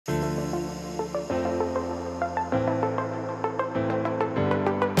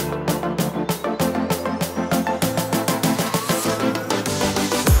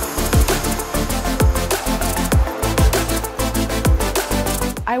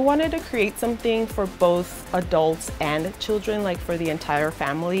wanted to create something for both adults and children, like for the entire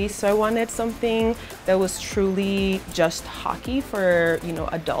family. So I wanted something that was truly just hockey for, you know,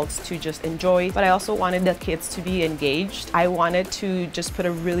 adults to just enjoy, but I also wanted the kids to be engaged. I wanted to just put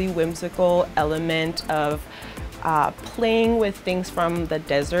a really whimsical element of playing with things from the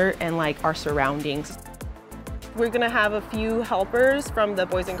desert and like our surroundings. We're gonna have a few helpers from the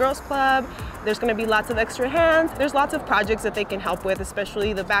Boys and Girls Club. There's gonna be lots of extra hands. There's lots of projects that they can help with,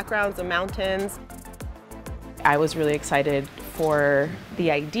 especially the backgrounds, the mountains. I was really excited for the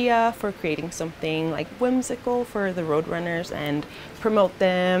idea for creating something like whimsical for the Roadrunners and promote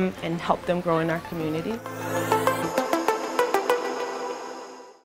them and help them grow in our community.